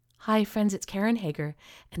Hi, friends, it's Karen Hager,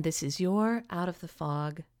 and this is your Out of the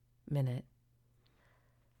Fog Minute.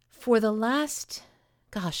 For the last,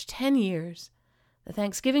 10 years, the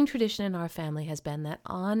Thanksgiving tradition in our family has been that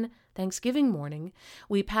on Thanksgiving morning,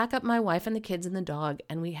 we pack up my wife and the kids and the dog,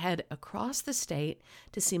 and we head across the state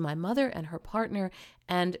to see my mother and her partner,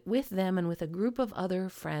 and with them and with a group of other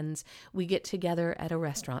friends, we get together at a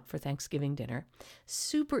restaurant for Thanksgiving dinner.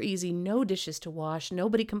 Super easy, no dishes to wash,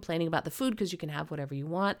 nobody complaining about the food because you can have whatever you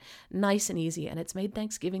want, nice and easy, and it's made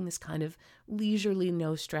Thanksgiving this kind of leisurely,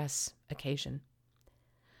 no-stress occasion.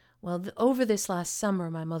 Well, over this last summer,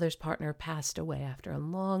 my mother's partner passed away after a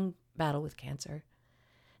long battle with cancer.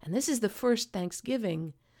 And this is the first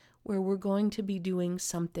Thanksgiving where we're going to be doing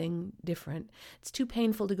something different. It's too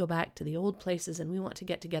painful to go back to the old places, and we want to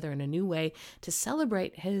get together in a new way to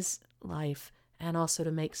celebrate his life and also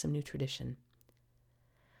to make some new tradition.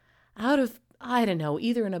 Out of,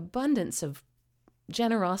 either an abundance of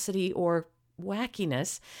generosity or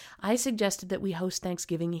wackiness, I suggested that we host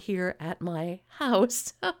Thanksgiving here at my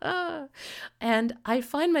house. And I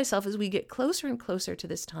find myself, as we get closer and closer to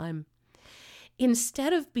this time,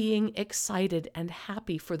 instead of being excited and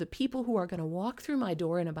happy for the people who are going to walk through my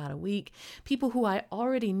door in about a week, people who I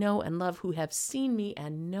already know and love, who have seen me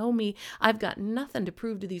and know me, I've got nothing to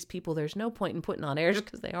prove to these people. There's no point in putting on airs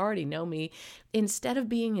because they already know me. Instead of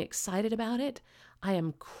being excited about it, I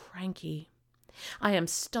am cranky. I am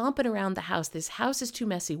stomping around the house. This house is too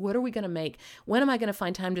messy. What are we going to make? When am I going to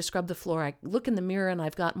find time to scrub the floor? I look in the mirror and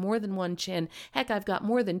I've got more than one chin. Heck, I've got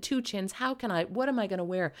more than two chins. What am I going to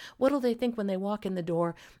wear? What'll they think when they walk in the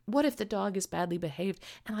door? What if the dog is badly behaved?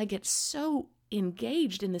 And I get so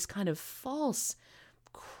engaged in this kind of false,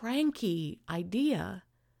 cranky idea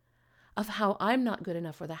of how I'm not good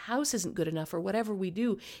enough, or the house isn't good enough, or whatever we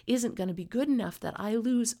do isn't going to be good enough, that I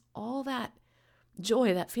lose all that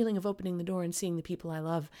joy, that feeling of opening the door and seeing the people I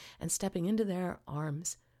love and stepping into their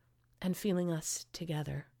arms and feeling us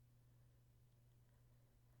together.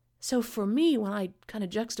 So for me, when I kind of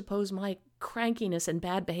juxtapose my crankiness and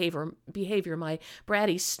bad behavior, my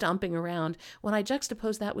bratty stomping around, when I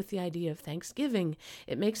juxtapose that with the idea of Thanksgiving,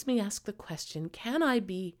 it makes me ask the question, can I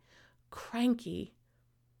be cranky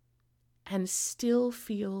and still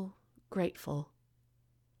feel grateful?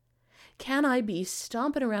 Can I be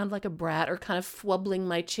stomping around like a brat or kind of fwubbling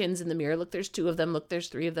my chins in the mirror? Look, there's two of them. Look, there's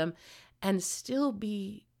three of them. And still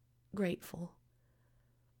be grateful?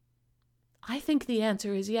 I think the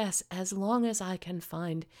answer is yes, as long as I can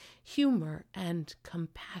find humor and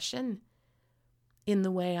compassion in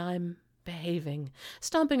the way I'm behaving.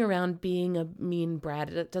 Stomping around being a mean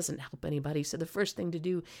brat, it doesn't help anybody. So the first thing to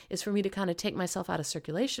do is for me to kind of take myself out of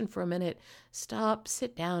circulation for a minute, stop,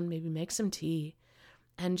 sit down, maybe make some tea,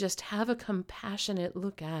 and just have a compassionate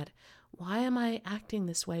look at, why am I acting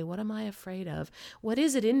this way? What am I afraid of? What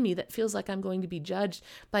is it in me that feels like I'm going to be judged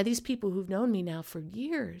by these people who've known me now for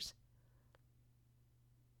years?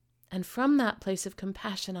 And from that place of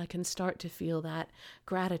compassion, I can start to feel that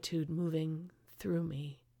gratitude moving through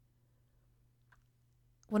me.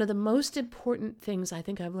 One of the most important things I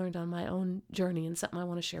think I've learned on my own journey, and something I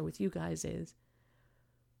want to share with you guys, is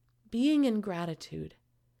being in gratitude,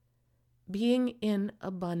 being in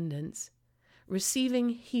abundance, receiving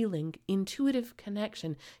healing, intuitive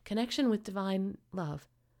connection with divine love,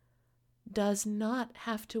 does not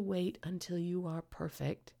have to wait until you are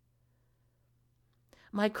perfect.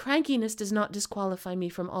 My crankiness does not disqualify me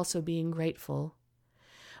from also being grateful.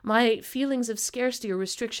 My feelings of scarcity or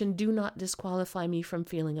restriction do not disqualify me from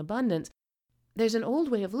feeling abundance. There's an old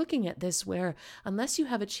way of looking at this where, unless you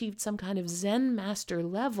have achieved some kind of Zen master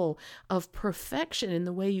level of perfection in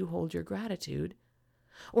the way you hold your gratitude,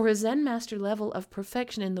 or a Zen master level of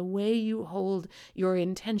perfection in the way you hold your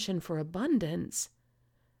intention for abundance,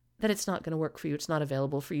 that it's not going to work for you. It's not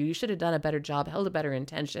available for you. You should have done a better job, held a better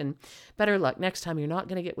intention. Better luck. Next time, you're not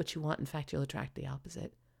going to get what you want. In fact, you'll attract the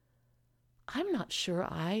opposite. I'm not sure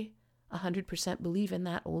I 100% believe in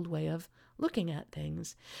that old way of looking at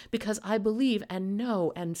things, because I believe and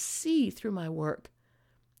know and see through my work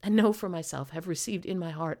and know for myself, have received in my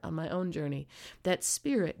heart on my own journey, that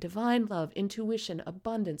spirit, divine love, intuition,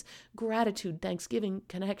 abundance, gratitude, thanksgiving,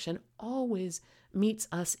 connection always meets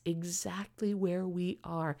us exactly where we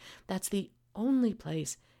are. That's the only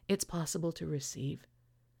place it's possible to receive.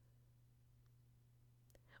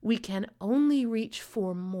 We can only reach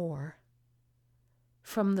for more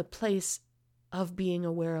from the place of being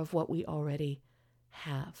aware of what we already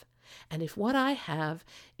have. And if what I have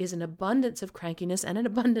is an abundance of crankiness and an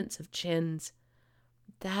abundance of chins,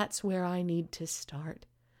 that's where I need to start.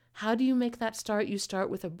 How do you make that start? You start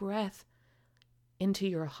with a breath into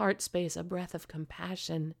your heart space a breath of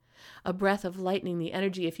compassion, a breath of lightening the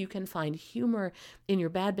energy. If you can find humor in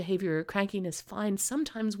your bad behavior or crankiness, fine.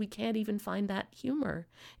 Sometimes we can't even find that humor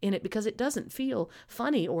in it because it doesn't feel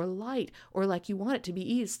funny or light or like you want it to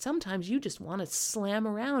be eased. Sometimes you just want to slam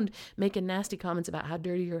around making nasty comments about how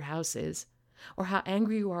dirty your house is, or how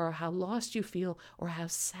angry you are, or how lost you feel, or how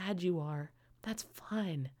sad you are. That's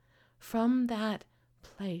fine. From that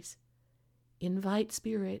place, invite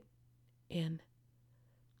spirit in.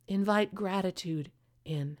 Invite gratitude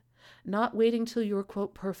in. Not waiting till you're,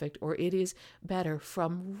 quote, perfect or it is better.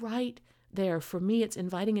 From right there, for me, it's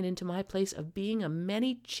inviting it into my place of being a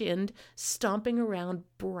many-chinned, stomping around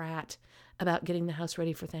brat about getting the house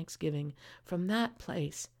ready for Thanksgiving. From that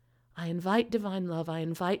place, I invite divine love. I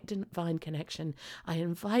invite divine connection. I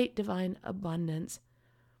invite divine abundance.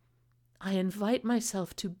 I invite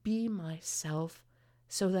myself to be myself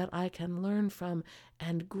so that I can learn from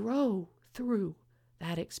and grow through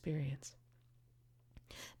that experience.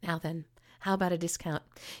 Now then, how about a discount?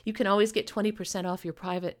 You can always get 20% off your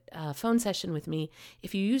private phone session with me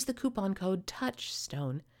if you use the coupon code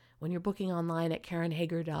TOUCHSTONE when you're booking online at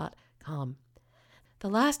KarenHager.com. The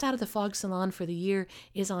last Out of the Fog Salon for the year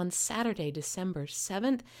is on Saturday, December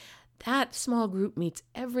 7th. That small group meets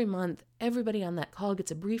every month. Everybody on that call gets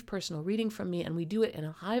a brief personal reading from me, and we do it in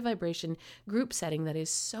a high vibration group setting that is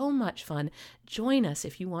so much fun. Join us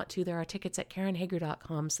if you want to. There are tickets at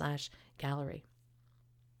KarenHager.com/gallery.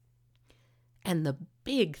 And the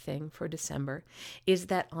big thing for December is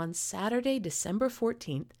that on Saturday, December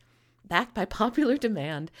 14th, backed by popular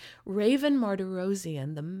demand, Raven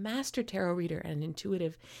Martirosian, the master tarot reader and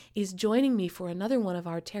intuitive, is joining me for another one of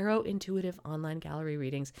our Tarot Intuitive online gallery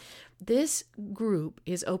readings. This group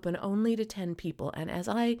is open only to 10 people, and as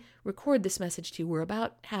I record this message to you, we're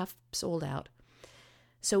about half sold out.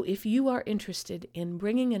 So if you are interested in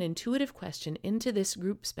bringing an intuitive question into this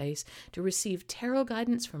group space to receive tarot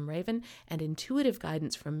guidance from Raven and intuitive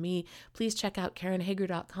guidance from me, please check out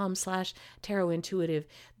KarenHager.com/tarotintuitive.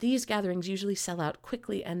 These gatherings usually sell out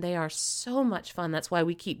quickly, and they are so much fun. That's why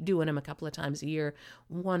we keep doing them a couple of times a year.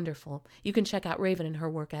 Wonderful. You can check out Raven and her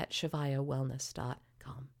work at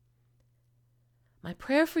ShivayaWellness.com. My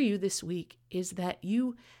prayer for you this week is that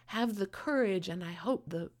you have the courage, and I hope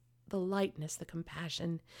the lightness, the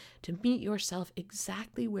compassion to meet yourself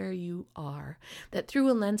exactly where you are, that through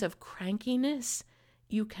a lens of crankiness,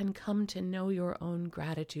 you can come to know your own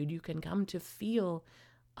gratitude. You can come to feel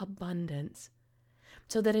abundance,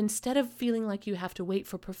 so that instead of feeling like you have to wait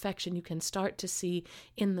for perfection, you can start to see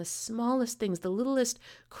in the smallest things, the littlest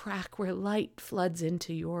crack where light floods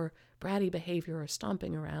into your bratty behavior or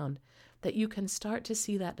stomping around, that you can start to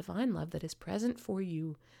see that divine love that is present for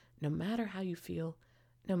you, no matter how you feel,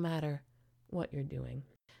 no matter what you're doing.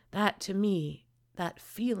 That, to me, that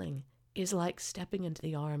feeling is like stepping into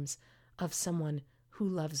the arms of someone who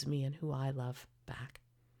loves me and who I love back.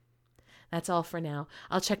 That's all for now.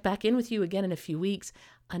 I'll check back in with you again in a few weeks.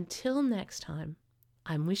 Until next time,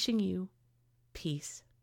 I'm wishing you peace.